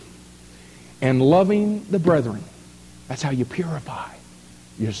truth and loving the brethren. That's how you purify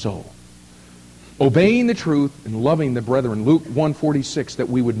your soul. Obeying the truth and loving the brethren. Luke 1:46, that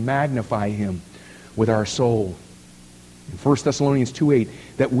we would magnify Him with our soul. In 1 Thessalonians 2:8,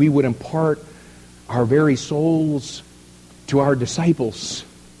 that we would impart our very souls to our disciples.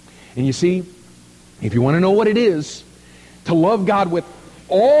 And you see, if you want to know what it is to love God with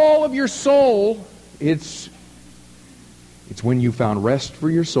all of your soul, it's when you found rest for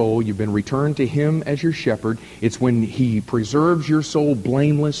your soul. You've been returned to Him as your shepherd. It's when He preserves your soul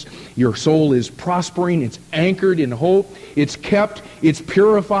blameless. Your soul is prospering. It's anchored in hope. It's kept. It's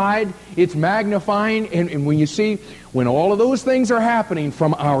purified. It's magnifying. And when you see, when all of those things are happening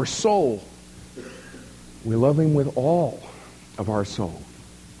from our soul, we love Him with all of our soul.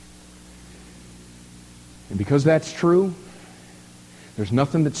 And because that's true, there's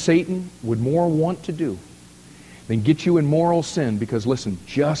nothing that Satan would more want to do than get you in moral sin. Because listen,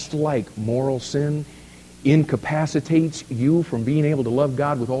 just like moral sin incapacitates you from being able to love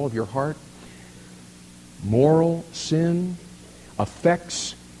God with all of your heart. Moral sin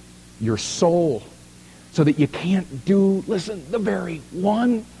affects your soul so that you can't do, listen, the very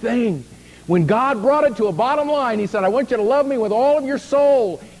one thing. When God brought it to a bottom line, He said, I want you to love me with all of your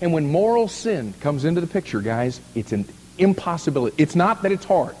soul. And when moral sin comes into the picture, guys, it's an impossibility. It's not that it's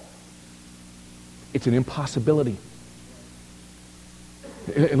hard. It's an impossibility.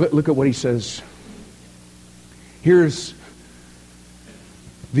 Look at what He says. Here's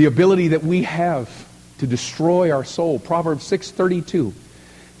the ability that we have to destroy our soul. Proverbs 6:32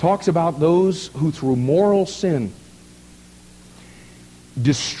 talks about those who through moral sin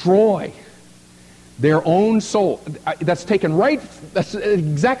destroy their own soul. That's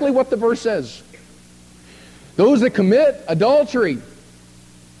exactly what the verse says. Those that commit adultery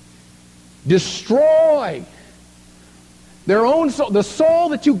destroy their own soul, the soul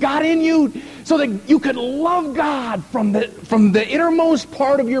that you got in you, so that you could love God from the innermost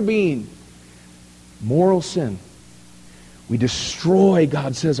part of your being. Moral sin. We destroy,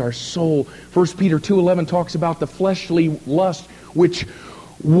 God says, our soul. 1 Peter 2:11 talks about the fleshly lust which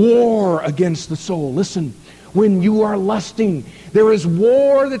war against the soul. Listen, when you are lusting, there is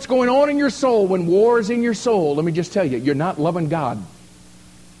war that's going on in your soul. When war is in your soul, let me just tell you, you're not loving God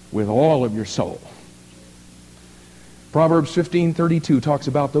with all of your soul. Proverbs 15:32 talks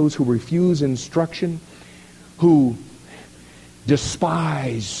about those who refuse instruction, who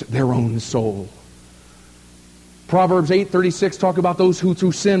despise their own soul. Proverbs 8:36 talk about those who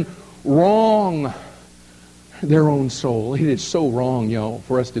through sin wrong their own soul. It is so wrong,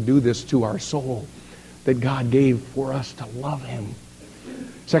 for us to do this to our soul that God gave for us to love Him.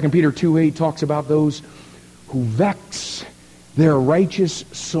 2 Peter 2:8 talks about those who vex their righteous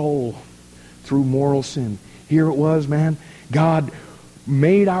soul through moral sin. Here it was, man. God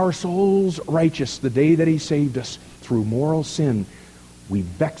made our souls righteous the day that He saved us. Through moral sin, we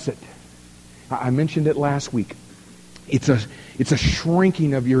vex it. I mentioned it last week. It's a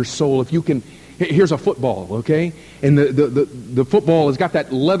shrinking of your soul. If you can, here's a football, okay? And the football has got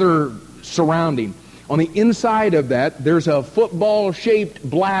that leather surrounding. On the inside of that, there's a football-shaped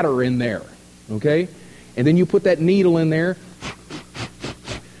bladder in there, okay? And then you put that needle in there,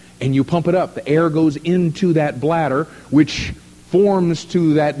 and you pump it up. The air goes into that bladder, which forms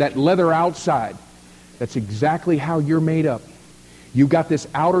to that leather outside. That's exactly how you're made up. You've got this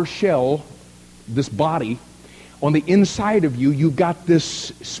outer shell, this body. On the inside of you, you've got this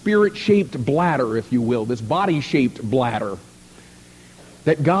spirit-shaped bladder, if you will, this body-shaped bladder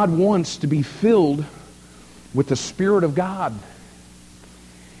that God wants to be filled with the Spirit of God.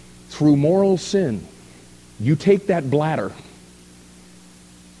 Through moral sin, you take that bladder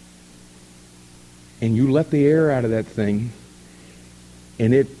and you let the air out of that thing,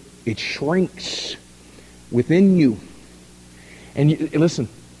 and it shrinks within you. And listen,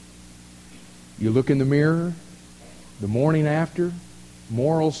 you look in the mirror the morning after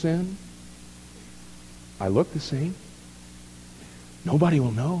moral sin, I look the same. Nobody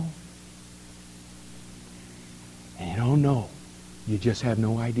will know. And you don't know. You just have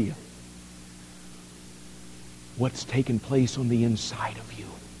no idea what's taken place on the inside of you.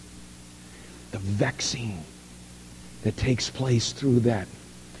 The vexing that takes place through that.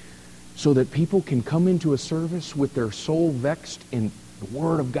 So that people can come into a service with their soul vexed and the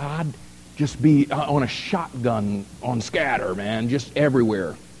Word of God just be on a shotgun on scatter, man, just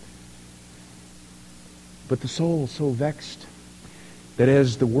everywhere. But the soul is so vexed that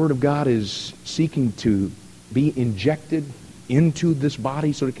as the Word of God is seeking to be injected into this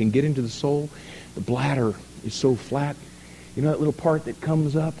body so it can get into the soul, the bladder is so flat. You know that little part that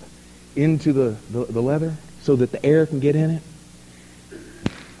comes up into the leather so that the air can get in it?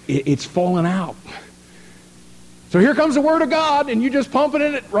 It's fallen out. So here comes the Word of God, and you just pumping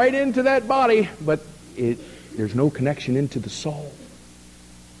it right into that body, but there's no connection into the soul.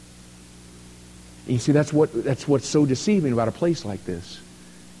 You see, that's what's so deceiving about a place like this.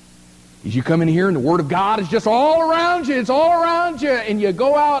 Is you come in here and the Word of God is just all around you. It's all around you. And you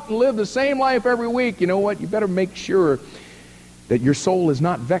go out and live the same life every week. You know what? You better make sure that your soul is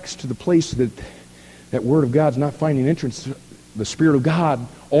not vexed to the place that Word of God's not finding entrance. The Spirit of God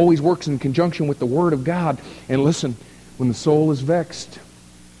always works in conjunction with the Word of God. And listen, when the soul is vexed,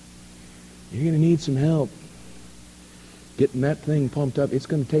 you're going to need some help getting that thing pumped up. It's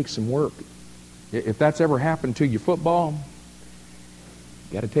going to take some work. If that's ever happened to your football,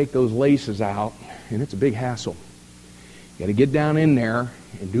 you got to take those laces out, and it's a big hassle. You got to get down in there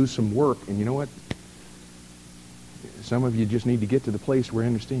and do some work. And you know what? Some of you just need to get to the place where you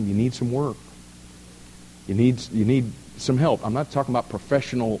understand you need some work. You need some help. I'm not talking about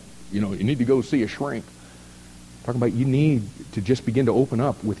professional, you need to go see a shrink. Talking about you need to just begin to open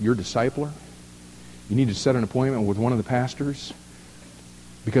up with your discipler. You need to set an appointment with one of the pastors.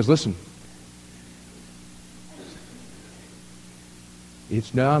 Because listen,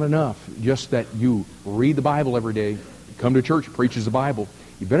 it's not enough just that you read the Bible every day, come to church, preaches the Bible.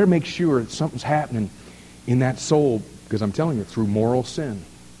 You better make sure that something's happening in that soul, because I'm telling you, through moral sin.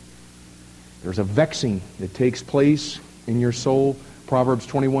 There's a vexing that takes place in your soul. Proverbs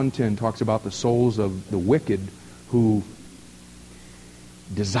 21:10 talks about the souls of the wicked who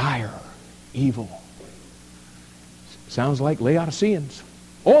desire evil. Sounds like Laodiceans.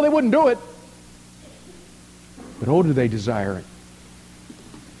 Oh, they wouldn't do it. But oh, do they desire it.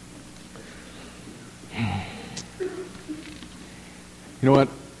 You know what?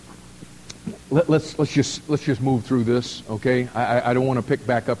 Let's just move through this, okay? I don't want to pick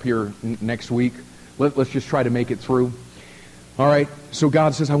back up here next week. Let's just try to make it through. All right. So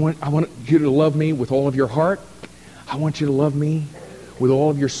God says, I want you to love me with all of your heart. I want you to love me with all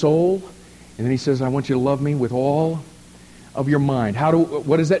of your soul. And then He says, I want you to love me with all of your mind.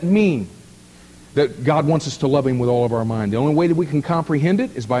 What does that mean? That God wants us to love Him with all of our mind. The only way that we can comprehend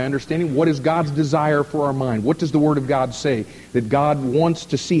it is by understanding what is God's desire for our mind. What does the Word of God say that God wants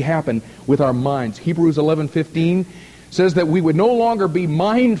to see happen with our minds? Hebrews 11:15 says that we would no longer be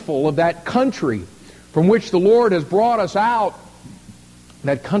mindful of that country from which the Lord has brought us out.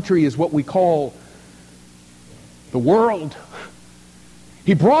 That country is what we call the world.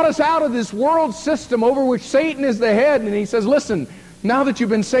 He brought us out of this world system over which Satan is the head, and He says, listen, now that you've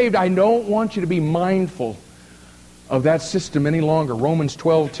been saved, I don't want you to be mindful of that system any longer. Romans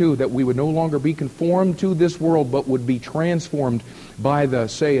 12:2, that we would no longer be conformed to this world, but would be transformed by the,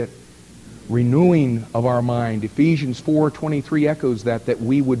 say it, renewing of our mind. Ephesians 4:23 echoes that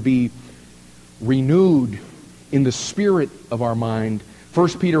we would be renewed in the spirit of our mind.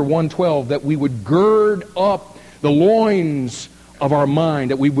 1 Peter 1:12, that we would gird up the loins of our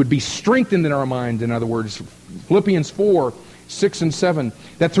mind, that we would be strengthened in our mind, in other words. Philippians 4:6 and 7,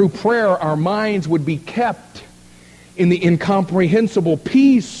 that through prayer our minds would be kept in the incomprehensible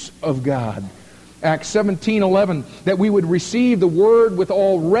peace of God. Acts 17:11, that we would receive the Word with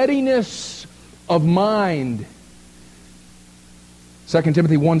all readiness of mind. 2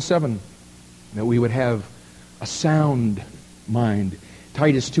 Timothy 1:7, that we would have a sound mind.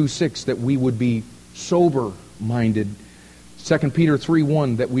 Titus 2:6, that we would be sober-minded. 2 Peter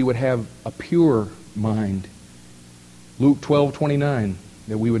 3:1, that we would have a pure mind. Luke 12:29,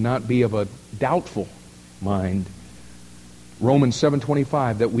 that we would not be of a doubtful mind. Romans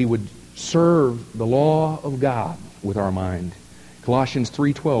 7:25, that we would serve the law of God with our mind. Colossians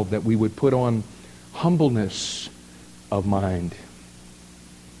 3:12, that we would put on humbleness of mind.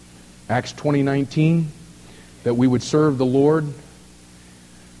 Acts 20:19, that we would serve the Lord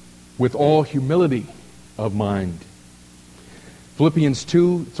with all humility of mind. Philippians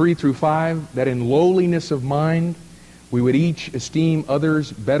 2:3-5, that in lowliness of mind we would each esteem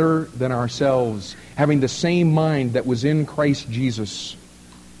others better than ourselves, having the same mind that was in Christ Jesus.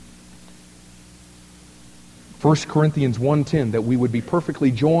 1 Corinthians 1:10, that we would be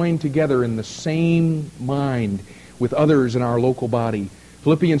perfectly joined together in the same mind with others in our local body.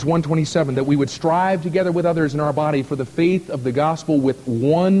 Philippians 1:27, that we would strive together with others in our body for the faith of the gospel with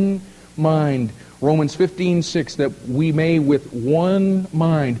one mind. Romans 15:6, that we may with one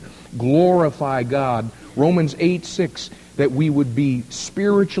mind glorify God. Romans 8:6, that we would be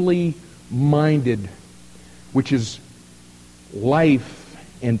spiritually minded, which is life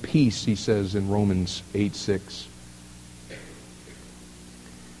and peace, he says in Romans 8:6.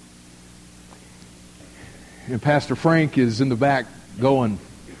 And Pastor Frank is in the back going,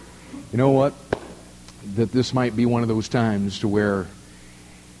 you know what? That this might be one of those times to where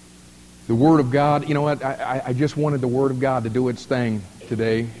the Word of God, you know what? I just wanted the Word of God to do its thing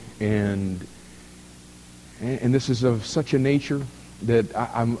today, and this is of such a nature that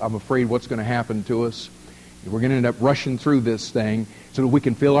I'm afraid what's going to happen to us. We're going to end up rushing through this thing so that we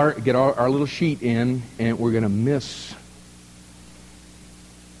can get our little sheet in, and we're going to miss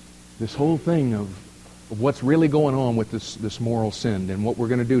this whole thing of what's really going on with this moral sin. And what we're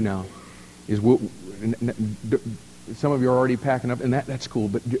going to do now is some of you are already packing up, and that's cool,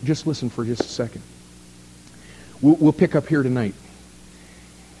 but just listen for just a second. We'll pick up here tonight.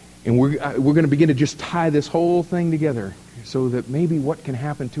 And we're going to begin to just tie this whole thing together so that maybe what can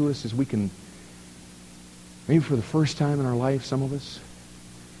happen to us is we can, maybe for the first time in our life, some of us,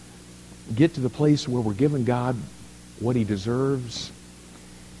 get to the place where we're giving God what He deserves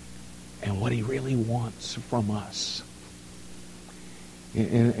and what He really wants from us.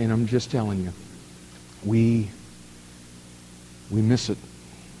 And I'm just telling you, we miss it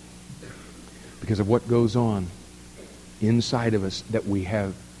because of what goes on inside of us that we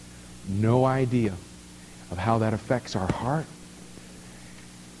have no idea of how that affects our heart,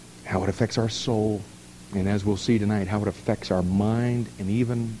 how it affects our soul, and as we'll see tonight, how it affects our mind and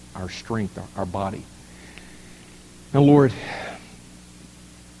even our strength, our body. Now, Lord,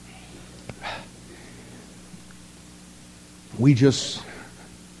 we just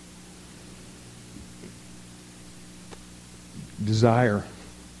desire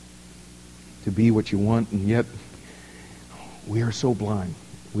to be what you want, and yet we are so blind.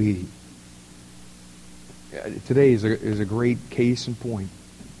 Today is a great case in point.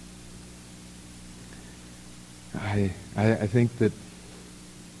 I think that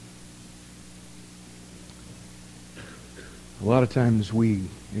a lot of times we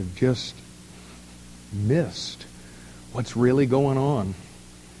have just missed what's really going on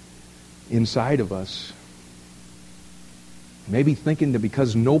inside of us. Maybe thinking that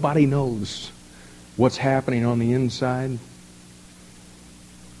because nobody knows what's happening on the inside,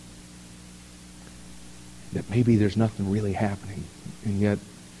 that maybe there's nothing really happening. And yet,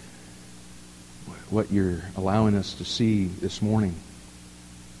 what you're allowing us to see this morning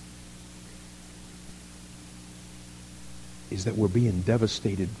is that we're being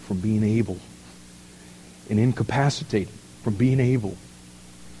devastated from being able and incapacitated from being able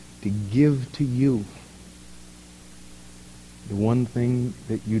to give to you the one thing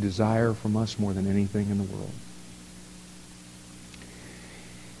that you desire from us more than anything in the world.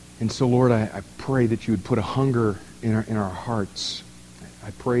 And so, Lord, I pray that you would put a hunger in our hearts.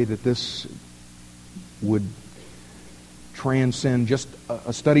 I pray that this would transcend just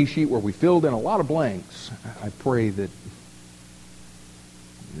a study sheet where we filled in a lot of blanks. I pray that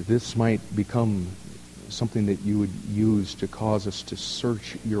this might become something that you would use to cause us to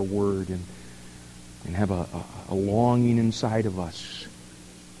search your word and have a longing inside of us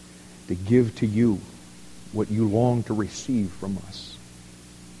to give to you what you long to receive from us.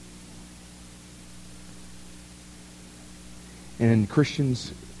 And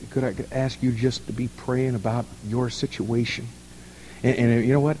Christians, could I ask you just to be praying about your situation? And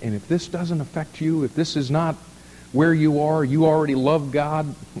you know what? And if this doesn't affect you, if this is not where you are, you already love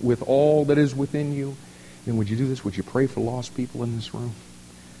God with all that is within you, then would you do this? Would you pray for lost people in this room?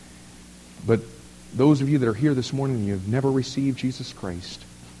 But those of you that are here this morning and you have never received Jesus Christ,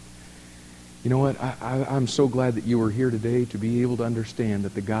 you know what? I'm so glad that you are here today to be able to understand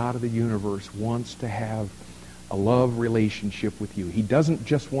that the God of the universe wants to have a love relationship with you. He doesn't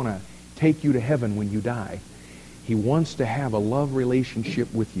just want to take you to heaven when you die. He wants to have a love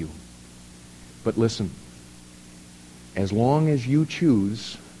relationship with you. But listen, as long as you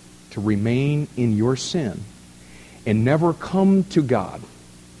choose to remain in your sin and never come to God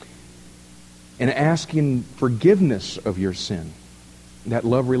and ask Him forgiveness of your sin, that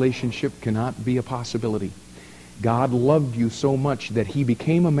love relationship cannot be a possibility. God loved you so much that He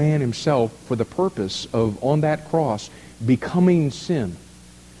became a man Himself for the purpose of, on that cross, becoming sin,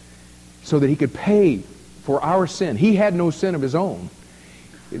 so that He could pay for our sin. He had no sin of His own.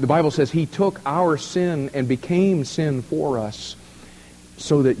 The Bible says He took our sin and became sin for us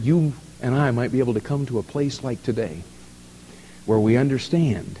so that you and I might be able to come to a place like today where we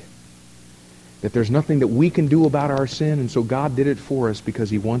understand that there's nothing that we can do about our sin, and so God did it for us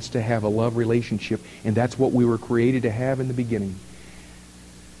because He wants to have a love relationship, and that's what we were created to have in the beginning.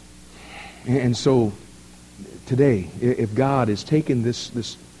 And so today, if God has taken this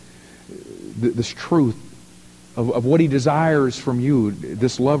truth of what He desires from you,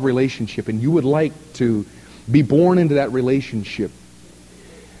 this love relationship, and you would like to be born into that relationship,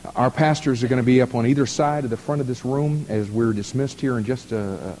 our pastors are going to be up on either side of the front of this room as we're dismissed here in just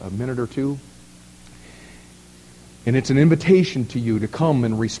a minute or two. And it's an invitation to you to come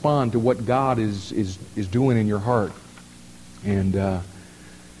and respond to what God is doing in your heart. And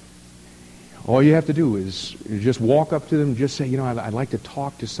all you have to do is just walk up to them and just say, you know, I'd like to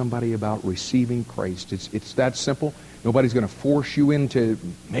talk to somebody about receiving Christ. It's that simple. Nobody's going to force you into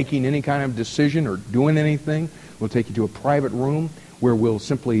making any kind of decision or doing anything. We'll take you to a private room where we'll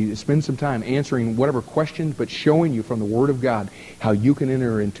simply spend some time answering whatever questions, but showing you from the Word of God how you can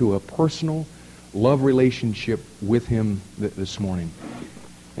enter into a personal love relationship with Him this morning.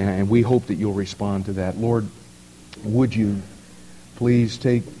 And we hope that you'll respond to that. Lord, would you please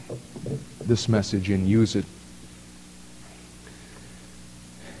take this message and use it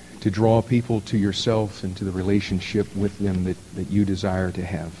to draw people to yourself and to the relationship with them that you desire to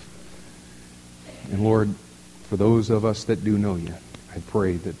have. And Lord, for those of us that do know you, I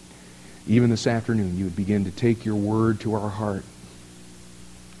pray that even this afternoon you would begin to take your word to our heart.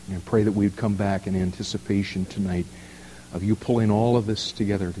 And I pray that we'd come back in anticipation tonight of you pulling all of this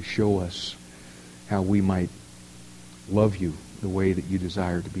together to show us how we might love you the way that you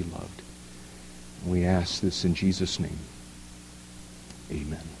desire to be loved. And we ask this in Jesus' name.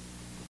 Amen.